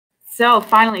So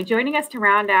finally, joining us to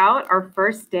round out our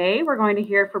first day, we're going to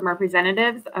hear from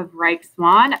representatives of Reich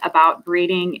Swan about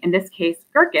breeding, in this case,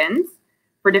 gherkins,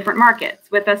 for different markets.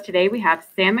 With us today, we have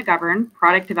Sam McGovern,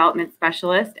 Product Development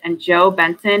Specialist, and Joe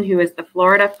Benson, who is the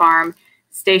Florida Farm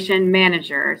Station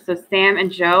Manager. So Sam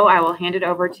and Joe, I will hand it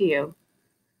over to you.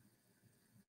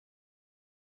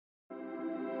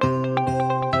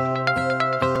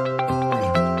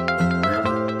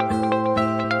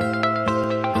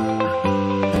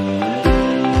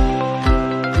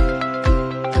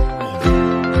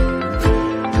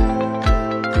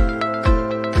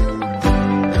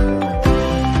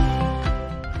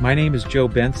 My name is Joe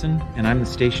Benson, and I'm the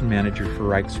station manager for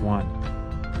Reich Swan.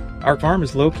 Our farm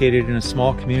is located in a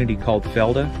small community called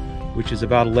Felda, which is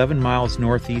about 11 miles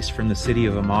northeast from the city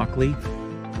of Immokalee.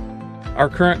 Our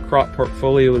current crop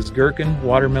portfolio is gherkin,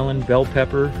 watermelon, bell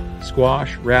pepper,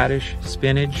 squash, radish,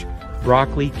 spinach,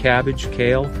 broccoli, cabbage,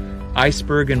 kale,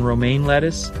 iceberg and romaine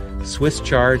lettuce, Swiss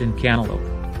chard, and cantaloupe.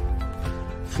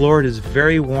 Florida is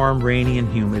very warm, rainy,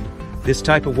 and humid. This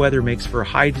type of weather makes for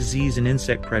high disease and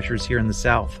insect pressures here in the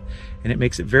south, and it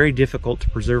makes it very difficult to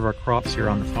preserve our crops here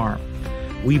on the farm.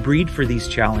 We breed for these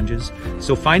challenges,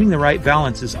 so finding the right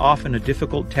balance is often a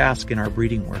difficult task in our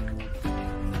breeding work.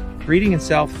 Breeding in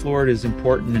South Florida is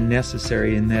important and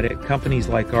necessary in that companies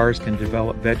like ours can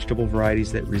develop vegetable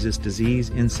varieties that resist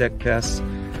disease, insect pests,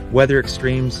 weather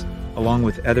extremes, along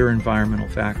with other environmental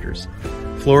factors.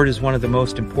 Florida is one of the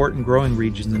most important growing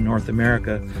regions in North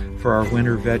America for our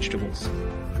winter vegetables.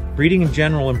 Breeding in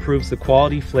general improves the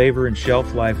quality, flavor, and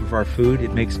shelf life of our food.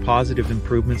 It makes positive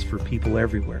improvements for people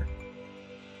everywhere.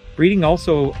 Breeding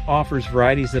also offers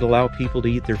varieties that allow people to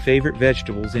eat their favorite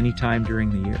vegetables anytime during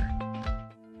the year.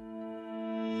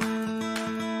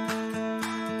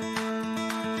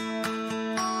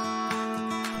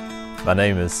 My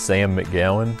name is Sam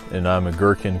McGowan, and I'm a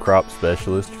gherkin crop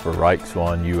specialist for Reich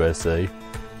Swan USA,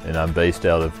 and I'm based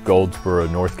out of Goldsboro,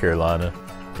 North Carolina,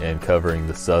 and covering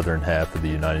the southern half of the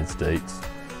United States.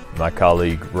 My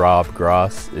colleague Rob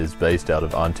Gross is based out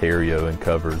of Ontario and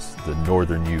covers the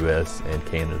northern US and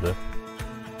Canada.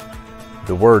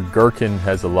 The word gherkin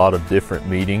has a lot of different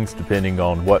meanings depending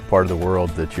on what part of the world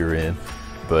that you're in,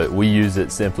 but we use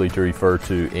it simply to refer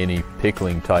to any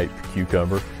pickling type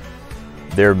cucumber.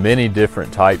 There are many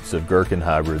different types of gherkin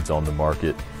hybrids on the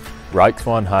market. Reich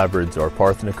Swan hybrids are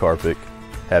parthenocarpic,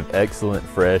 have excellent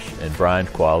fresh and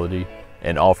brined quality,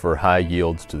 and offer high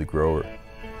yields to the grower.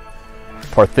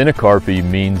 Parthenocarpy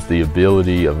means the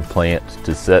ability of a plant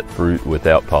to set fruit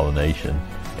without pollination,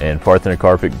 and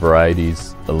parthenocarpic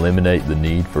varieties eliminate the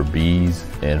need for bees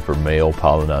and for male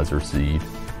pollinizer seed.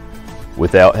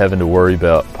 Without having to worry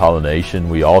about pollination,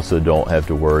 we also don't have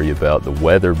to worry about the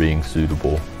weather being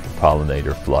suitable for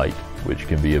pollinator flight, which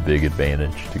can be a big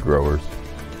advantage to growers.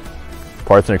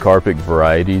 Parthenocarpic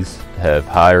varieties have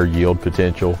higher yield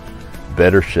potential,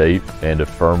 better shape, and a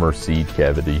firmer seed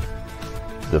cavity.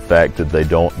 The fact that they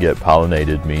don't get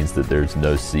pollinated means that there's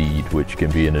no seed, which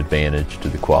can be an advantage to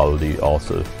the quality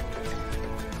also.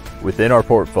 Within our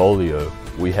portfolio,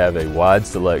 we have a wide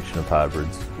selection of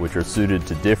hybrids, which are suited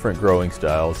to different growing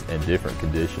styles and different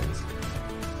conditions.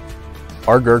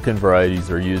 Our gherkin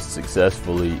varieties are used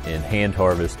successfully in hand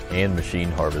harvest and machine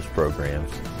harvest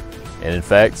programs. And in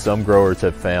fact, some growers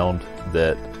have found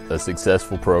that a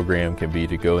successful program can be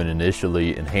to go in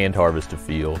initially and hand harvest a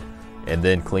field and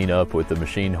then clean up with the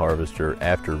machine harvester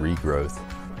after regrowth.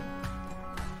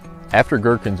 After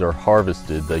gherkins are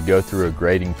harvested, they go through a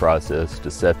grading process to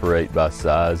separate by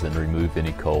size and remove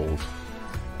any coals.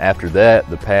 After that,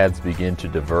 the paths begin to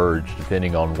diverge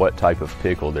depending on what type of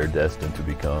pickle they're destined to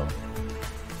become.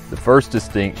 The first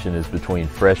distinction is between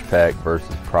fresh pack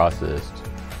versus processed.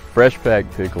 Fresh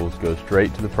packed pickles go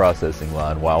straight to the processing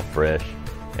line while fresh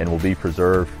and will be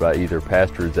preserved by either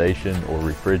pasteurization or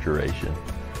refrigeration.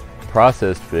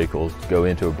 Processed pickles go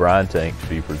into a brine tank to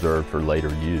be preserved for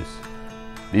later use.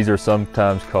 These are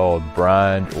sometimes called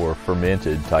brined or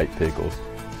fermented type pickles.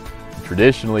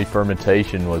 Traditionally,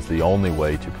 fermentation was the only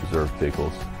way to preserve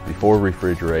pickles before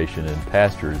refrigeration and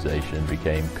pasteurization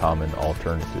became common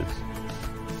alternatives.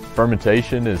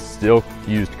 Fermentation is still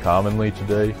used commonly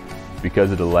today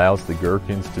because it allows the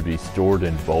gherkins to be stored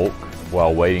in bulk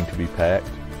while waiting to be packed,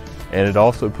 and it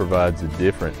also provides a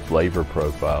different flavor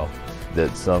profile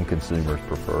that some consumers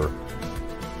prefer.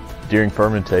 During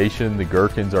fermentation, the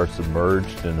gherkins are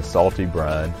submerged in a salty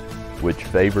brine, which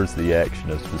favors the action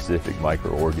of specific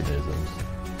microorganisms.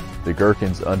 The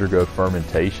gherkins undergo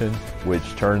fermentation,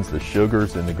 which turns the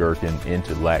sugars in the gherkin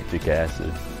into lactic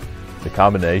acid. The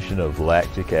combination of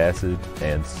lactic acid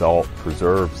and salt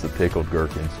preserves the pickled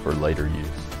gherkins for later use.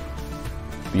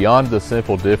 Beyond the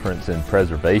simple difference in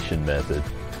preservation method,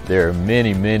 there are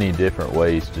many, many different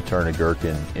ways to turn a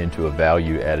gherkin into a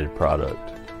value-added product.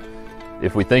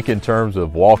 If we think in terms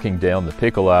of walking down the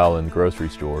pickle aisle in the grocery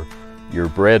store, your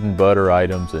bread and butter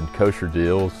items and kosher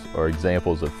dills are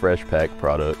examples of fresh packed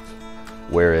products,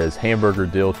 whereas hamburger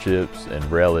dill chips and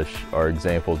relish are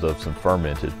examples of some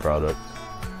fermented products.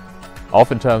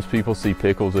 Oftentimes people see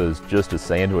pickles as just a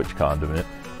sandwich condiment,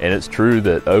 and it's true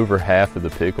that over half of the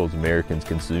pickles Americans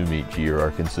consume each year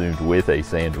are consumed with a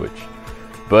sandwich.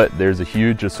 But there's a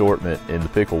huge assortment in the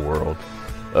pickle world.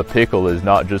 A pickle is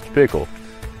not just a pickle.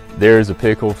 There is a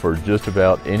pickle for just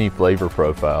about any flavor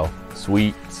profile: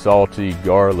 sweet, salty,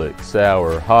 garlic,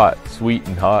 sour, hot, sweet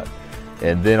and hot.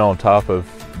 And then on top of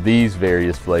these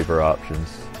various flavor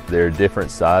options, there are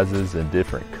different sizes and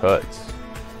different cuts: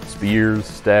 spears,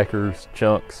 stackers,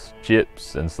 chunks,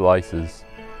 chips, and slices.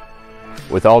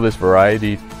 With all this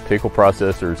variety, pickle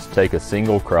processors take a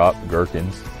single crop,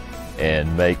 gherkins,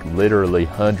 and make literally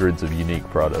hundreds of unique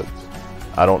products.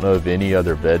 I don't know of any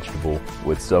other vegetable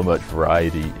with so much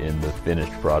variety in the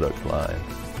finished product line.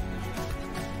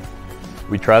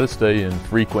 We try to stay in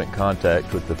frequent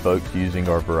contact with the folks using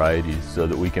our varieties so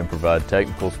that we can provide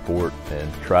technical support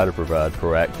and try to provide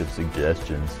proactive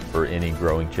suggestions for any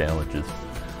growing challenges.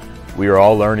 We are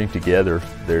all learning together.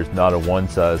 There's not a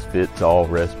one-size-fits-all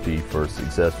recipe for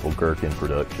successful gherkin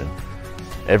production.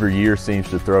 Every year seems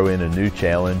to throw in a new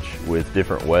challenge with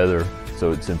different weather,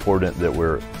 so it's important that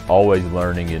we're always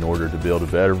learning in order to build a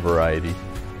better variety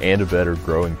and a better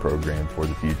growing program for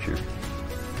the future.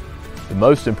 The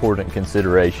most important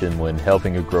consideration when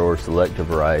helping a grower select a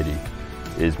variety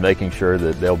is making sure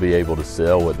that they'll be able to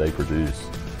sell what they produce.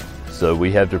 So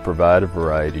we have to provide a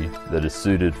variety that is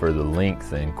suited for the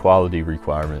length and quality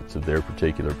requirements of their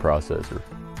particular processor.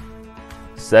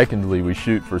 Secondly, we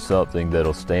shoot for something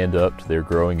that'll stand up to their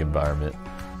growing environment,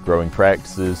 growing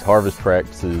practices, harvest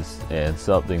practices, and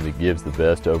something that gives the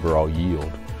best overall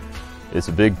yield. It's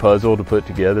a big puzzle to put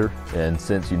together, and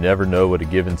since you never know what a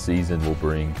given season will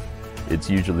bring, it's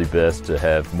usually best to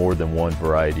have more than one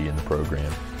variety in the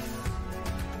program.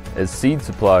 As seed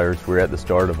suppliers, we're at the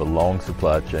start of a long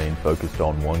supply chain focused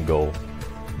on one goal: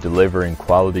 delivering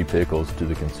quality pickles to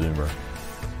the consumer.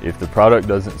 If the product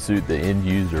doesn't suit the end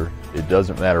user, it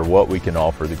doesn't matter what we can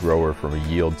offer the grower from a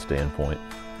yield standpoint.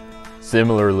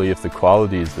 Similarly, if the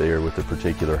quality is there with a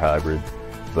particular hybrid,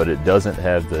 but it doesn't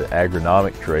have the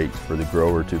agronomic traits for the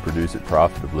grower to produce it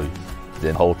profitably,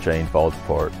 then the whole chain falls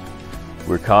apart.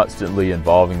 We're constantly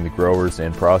involving the growers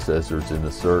and processors in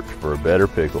the search for a better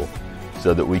pickle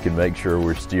so that we can make sure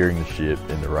we're steering the ship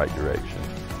in the right direction.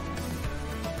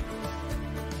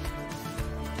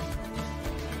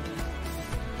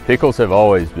 Pickles have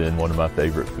always been one of my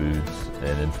favorite foods,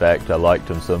 and in fact I liked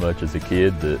them so much as a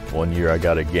kid that one year I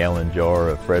got a gallon jar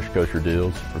of fresh kosher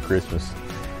dills for Christmas.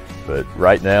 But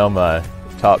right now my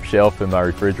top shelf in my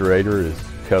refrigerator is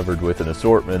covered with an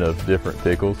assortment of different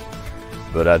pickles,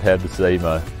 but I'd have to say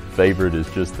my favorite is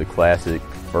just the classic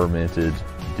fermented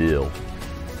dill.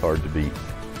 It's hard to beat.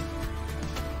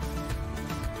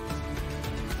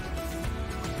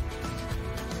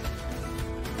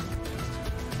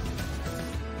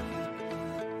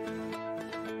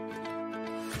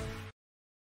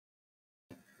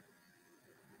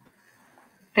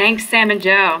 Thanks, Sam and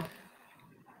Joe.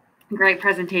 Great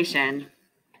presentation.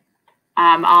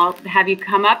 I'll have you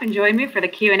come up and join me for the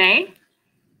Q&A.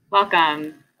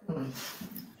 Welcome.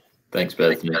 Thanks,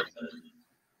 Bethany.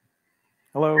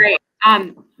 Hello. Great.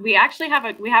 We actually have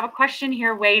a question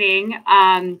here waiting.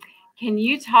 Can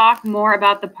you talk more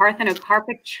about the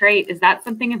parthenocarpic trait? Is that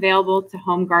something available to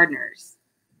home gardeners?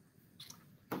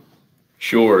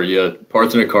 Sure, yeah.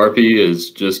 Parthenocarpy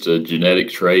is just a genetic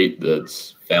trait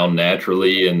that's found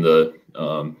naturally in the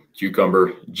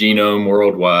cucumber genome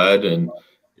worldwide, and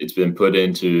it's been put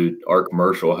into our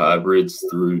commercial hybrids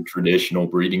through traditional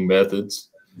breeding methods.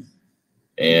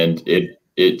 And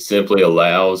it simply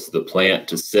allows the plant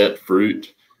to set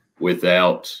fruit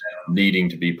without needing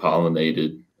to be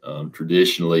pollinated.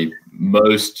 Traditionally,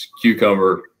 most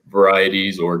cucumber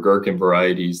varieties or gherkin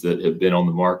varieties that have been on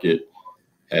the market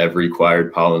have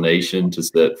required pollination to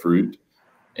set fruit.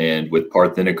 And with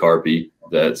parthenocarpy,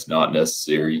 that's not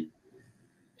necessary.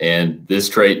 And this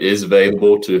trait is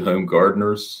available to home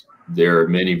gardeners. There are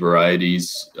many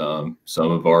varieties, some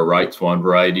of our Right Swan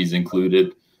varieties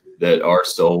included, that are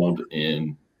sold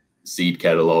in seed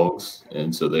catalogs.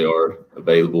 And so they are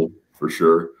available for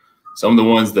sure. Some of the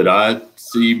ones that I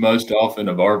see most often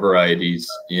of our varieties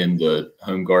in the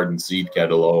home garden seed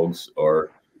catalogs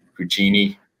are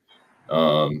Puccini,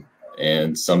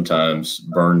 and sometimes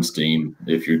Bernstein,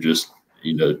 if you're just,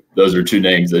 those are two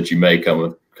names that you may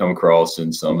come come across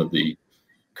in some of the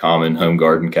common home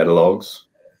garden catalogs.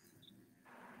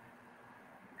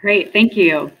 Great, thank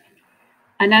you.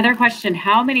 Another question,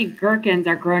 how many gherkins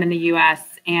are grown in the U.S.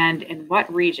 and in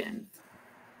what regions?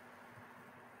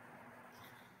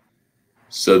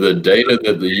 So the data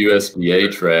that the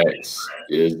USDA tracks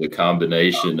is the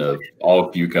combination of all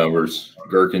cucumbers,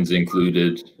 gherkins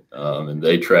included, and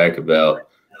they track about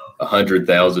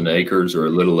 100,000 acres or a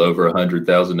little over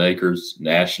 100,000 acres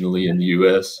nationally in the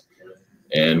U.S.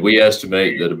 And we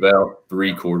estimate that about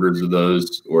 3/4 of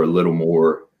those or a little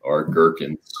more are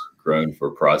gherkins grown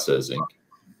for processing.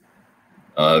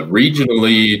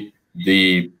 Regionally,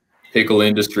 the pickle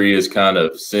industry is kind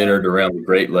of centered around the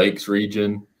Great Lakes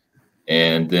region,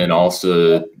 and then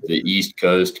also the East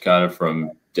Coast, kind of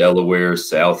from Delaware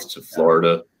south to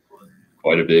Florida,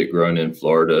 quite a bit grown in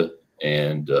Florida.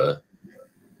 And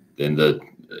then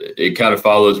it kind of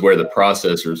follows where the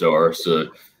processors are.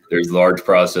 So there's large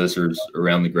processors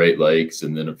around the Great Lakes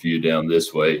and then a few down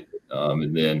this way.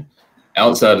 And then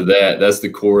outside of that, that's the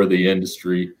core of the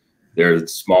industry.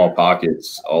 There's small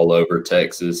pockets all over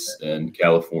Texas and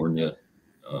California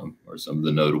are some of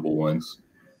the notable ones.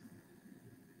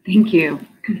 Thank you.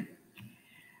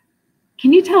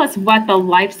 Can you tell us what the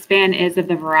lifespan is of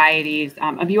the varieties,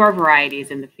 of your varieties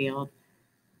in the field?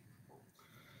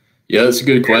 Yeah, that's a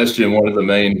good question. One of the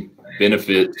main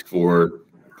benefits for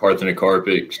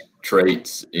parthenocarpic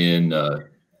traits in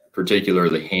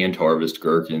particularly hand harvest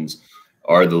gherkins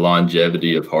are the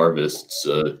longevity of harvests.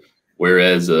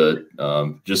 Whereas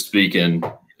just speaking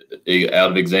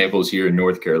out of examples here in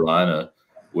North Carolina,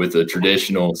 with a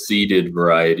traditional seeded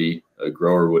variety, a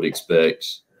grower would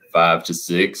expect 5 to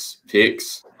 6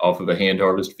 picks off of a hand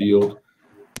harvest field.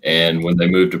 And when they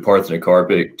move to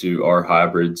parthenocarpic, to our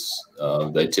hybrids,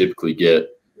 they typically get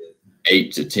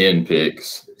 8 to 10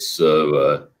 picks. So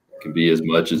it can be as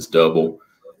much as double.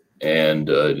 And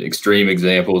extreme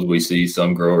examples, we see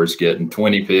some growers getting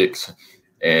 20 picks,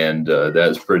 and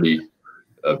that's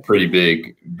a pretty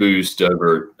big boost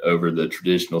over the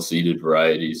traditional seeded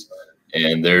varieties.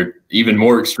 And there are even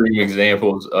more extreme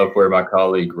examples up where my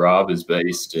colleague Rob is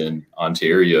based in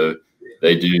Ontario.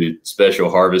 They do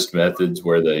special harvest methods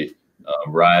where they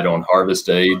ride on harvest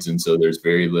aids, and so there's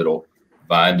very little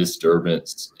vine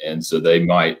disturbance. And so they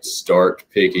might start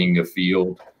picking a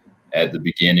field at the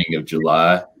beginning of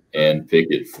July and pick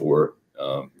it for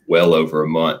well over a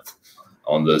month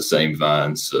on those same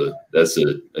vines. So that's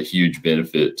a huge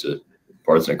benefit to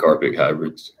parthenocarpic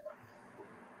hybrids.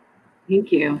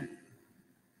 Thank you.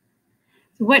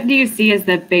 So what do you see as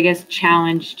the biggest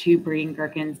challenge to breeding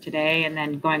gherkins today? And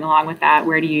then going along with that,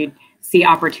 where do you see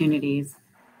opportunities?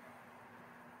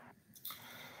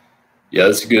 Yeah,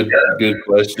 that's a good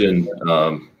question.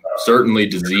 Certainly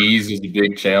disease is a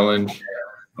big challenge.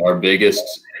 Our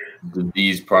biggest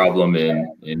disease problem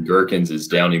in gherkins is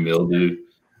downy mildew.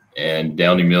 And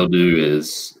downy mildew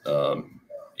is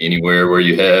anywhere where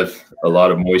you have a lot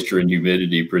of moisture and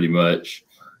humidity pretty much.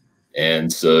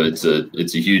 And so it's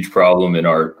a huge problem in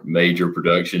our major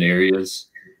production areas.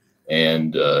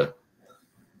 And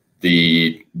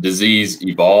the disease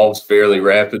evolves fairly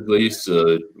rapidly.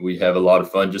 So we have a lot of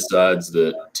fungicides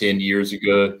that 10 years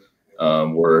ago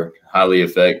were highly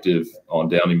effective on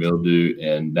downy mildew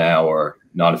and now are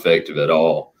not effective at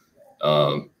all.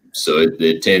 So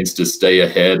it tends to stay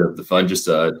ahead of the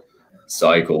fungicide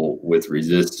cycle with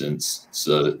resistance.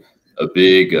 So a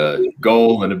big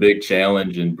goal and a big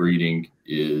challenge in breeding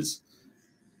is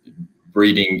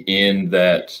breeding in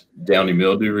that downy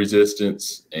mildew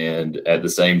resistance. And at the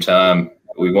same time,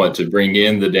 we want to bring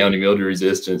in the downy mildew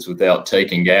resistance without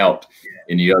taking out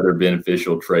any other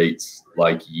beneficial traits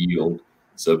like yield.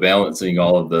 So balancing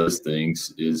all of those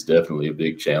things is definitely a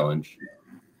big challenge.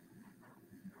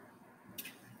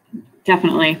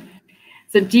 Definitely.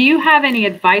 So do you have any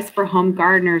advice for home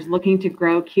gardeners looking to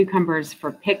grow cucumbers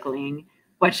for pickling?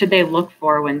 What should they look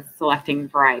for when selecting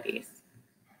varieties?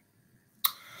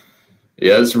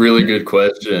 Yeah, that's a really good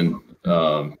question.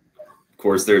 Of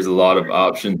course, there's a lot of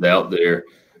options out there.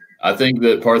 I think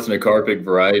that parthenocarpic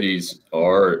varieties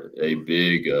are a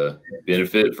big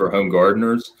benefit for home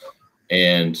gardeners.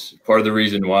 And part of the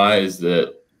reason why is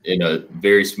that in a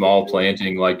very small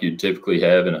planting like you typically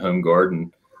have in a home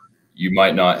garden, you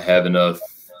might not have enough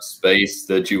space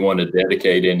that you want to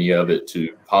dedicate any of it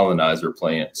to pollinizer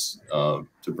plants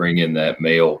to bring in that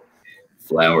male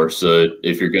flower. So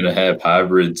if you're going to have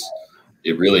hybrids,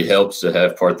 it really helps to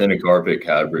have parthenocarpic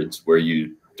hybrids where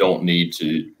you don't need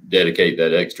to dedicate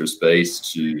that extra space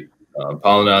to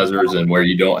pollinizers and where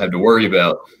you don't have to worry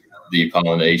about the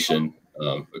pollination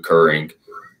occurring.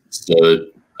 So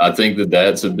I think that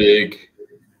that's a big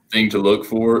thing to look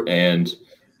for. And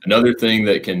Another thing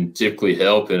that can typically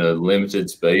help in a limited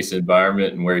space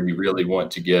environment and where you really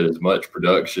want to get as much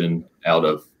production out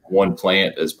of one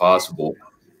plant as possible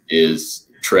is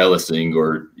trellising,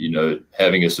 or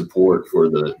having a support for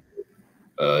the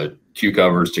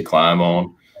cucumbers to climb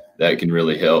on. That can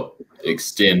really help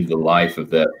extend the life of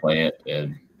that plant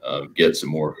and get some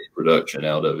more production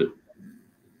out of it.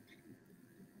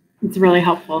 It's really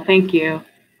helpful. Thank you.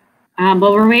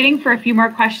 Well, we're waiting for a few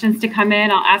more questions to come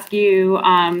in. I'll ask you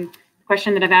a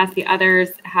question that I've asked the others.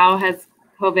 How has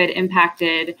COVID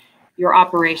impacted your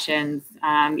operations,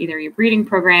 either your breeding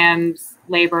programs,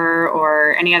 labor,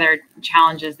 or any other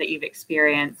challenges that you've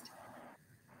experienced?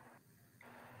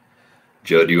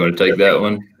 Joe, do you want to take that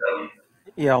one?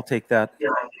 Yeah, I'll take that.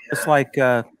 Just like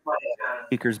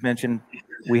speakers mentioned,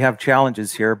 we have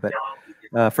challenges here, but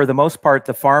for the most part,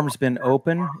 the farm's been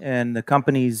open and the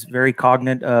company's very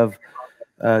cognizant of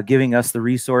giving us the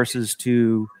resources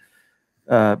to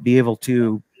be able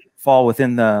to fall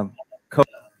within the code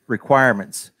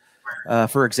requirements.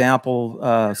 For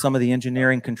example, some of the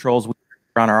engineering controls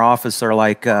on our office are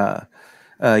like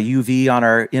UV on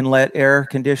our inlet air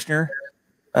conditioner.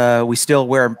 We still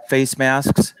wear face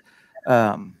masks,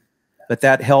 but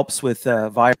that helps with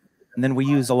virus. And then we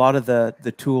use a lot of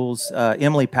the tools.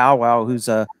 Emily Powwow, who's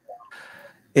a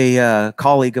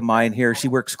colleague of mine here, she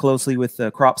works closely with the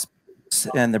crops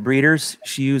and the breeders.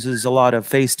 She uses a lot of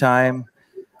FaceTime,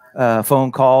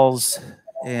 phone calls,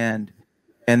 and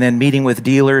then meeting with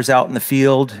dealers out in the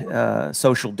field,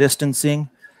 social distancing.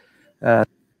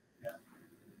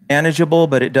 Manageable,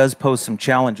 but it does pose some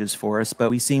challenges for us, but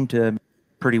we seem to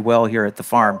pretty well here at the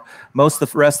farm. Most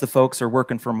of the rest of the folks are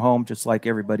working from home just like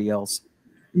everybody else.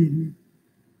 Mm-hmm.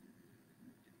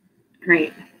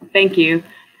 Great, thank you.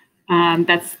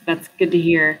 That's good to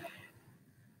hear.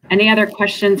 Any other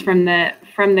questions from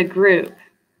the group?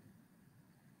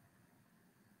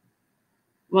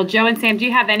 Well, Joe and Sam, do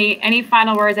you have any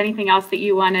final words, anything else that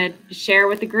you want to share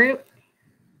with the group?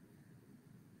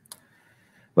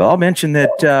 Well, I'll mention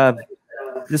that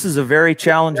this is a very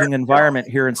challenging environment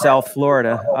here in South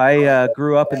Florida. I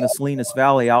grew up in the Salinas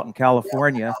Valley out in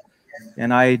California,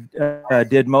 and I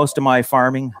did most of my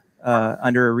farming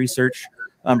under a research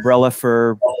umbrella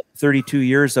for 32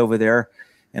 years over there,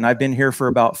 and I've been here for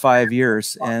about 5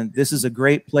 years. And this is a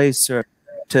great place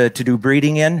to do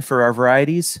breeding in for our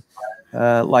varieties.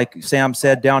 Like Sam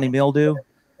said, downy mildew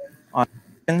on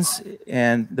chickens,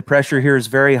 and the pressure here is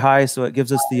very high, so it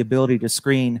gives us the ability to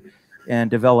screen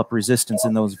and develop resistance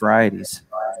in those varieties.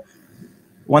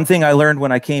 One thing I learned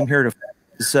when I came here to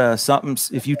is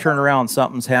if you turn around,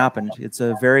 something's happened. It's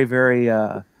a very, very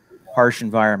harsh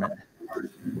environment.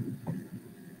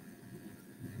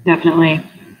 Definitely.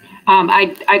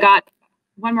 I got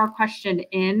one more question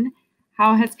in.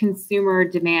 How has consumer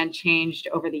demand changed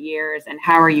over the years, and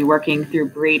how are you working through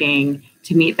breeding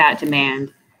to meet that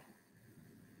demand?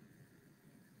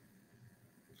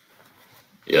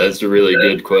 Yeah, that's a really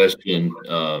good question.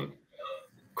 Of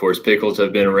course, pickles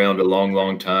have been around a long,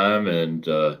 long time, and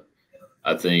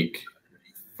I think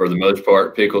for the most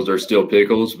part, pickles are still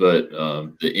pickles, but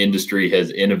the industry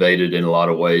has innovated in a lot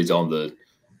of ways on the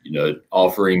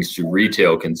offerings to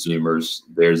retail consumers.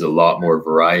 There's a lot more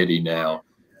variety now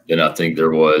than I think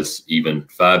there was even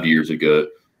 5 years ago,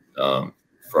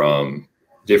 from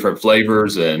different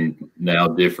flavors and now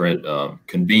different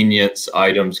convenience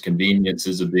items. Convenience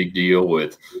is a big deal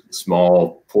with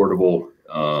small portable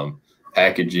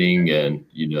packaging and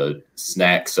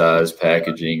snack size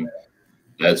packaging.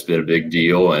 That's been a big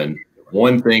deal. And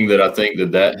one thing that I think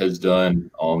that has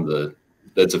done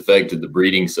that's affected the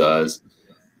breeding size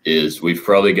is we've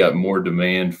probably got more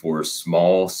demand for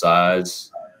small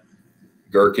size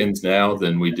Gherkins now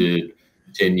than we did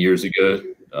 10 years ago.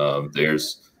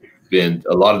 There's been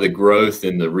a lot of the growth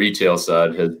in the retail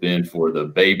side has been for the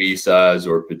baby size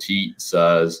or petite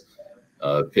size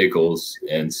pickles.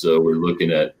 And so we're looking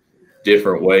at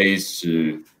different ways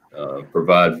to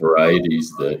provide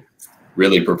varieties that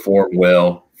really perform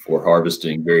well for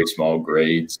harvesting very small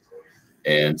grades.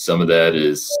 And some of that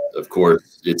is, of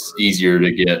course, it's easier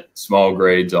to get small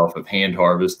grades off of hand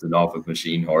harvest than off of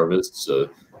machine harvest. So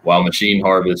while machine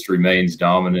harvest remains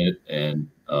dominant and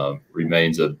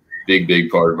remains a big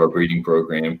part of our breeding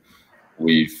program,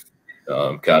 we've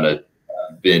kind of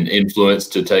been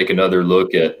influenced to take another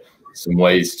look at some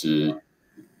ways to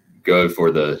go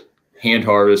for the hand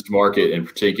harvest market, and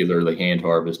particularly hand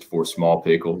harvest for small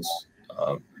pickles.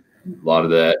 A lot of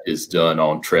that is done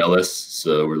on trellis.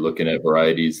 So we're looking at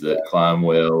varieties that climb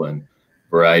well and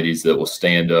varieties that will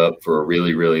stand up for a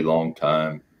really, really long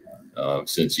time,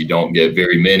 since you don't get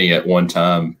very many at one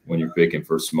time when you're picking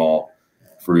for small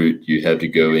fruit, you have to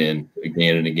go in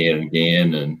again and again and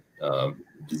again. And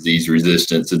disease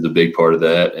resistance is a big part of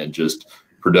that. And just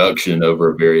production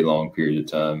over a very long period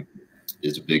of time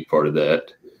is a big part of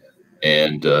that.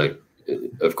 And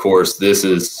of course, this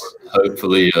is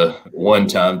hopefully a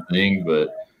one-time thing, but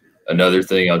another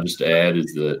thing I'll just add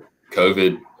is that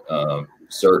COVID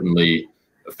certainly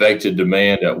affected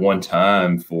demand at one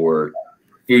time for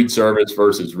food service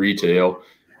versus retail.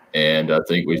 And I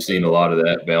think we've seen a lot of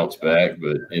that bounce back.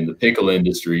 But in the pickle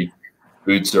industry,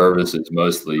 food service is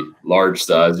mostly large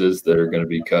sizes that are going to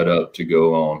be cut up to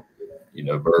go on,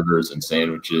 burgers and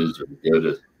sandwiches or go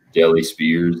to deli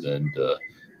spears. And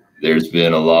there's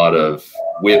been a lot of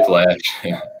whiplash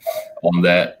on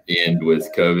that end with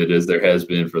COVID, as there has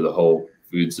been for the whole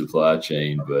food supply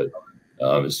chain. But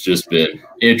it's just been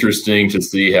interesting to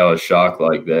see how a shock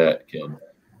like that can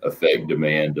affect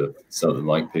demand of something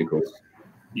like pickles.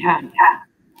 Yeah.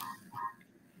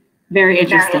 Very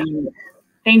interesting.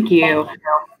 Thank you.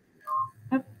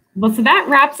 Well, so that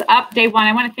wraps up day one.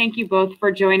 I want to thank you both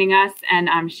for joining us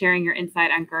and sharing your insight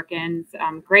on gherkins.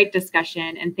 Great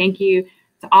discussion. And thank you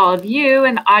to all of you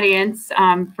in the audience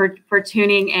for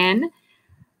tuning in.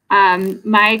 I'm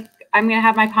going to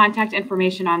have my contact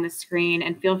information on the screen,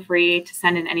 and feel free to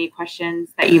send in any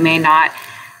questions that you may not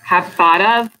have thought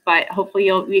of, but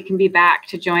hopefully we can be back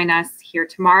to join us here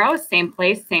tomorrow, same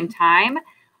place, same time,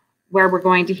 where we're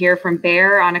going to hear from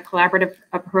Bayer on a collaborative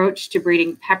approach to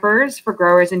breeding peppers for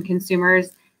growers and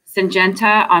consumers,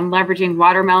 Syngenta on leveraging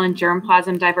watermelon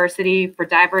germplasm diversity for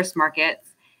diverse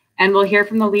markets, and we'll hear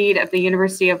from the lead of the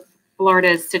University of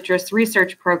Florida's citrus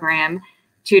research program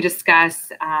to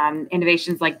discuss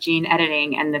innovations like gene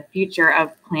editing and the future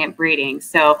of plant breeding.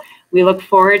 So we look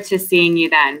forward to seeing you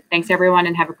then. Thanks, everyone,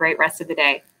 and have a great rest of the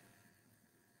day.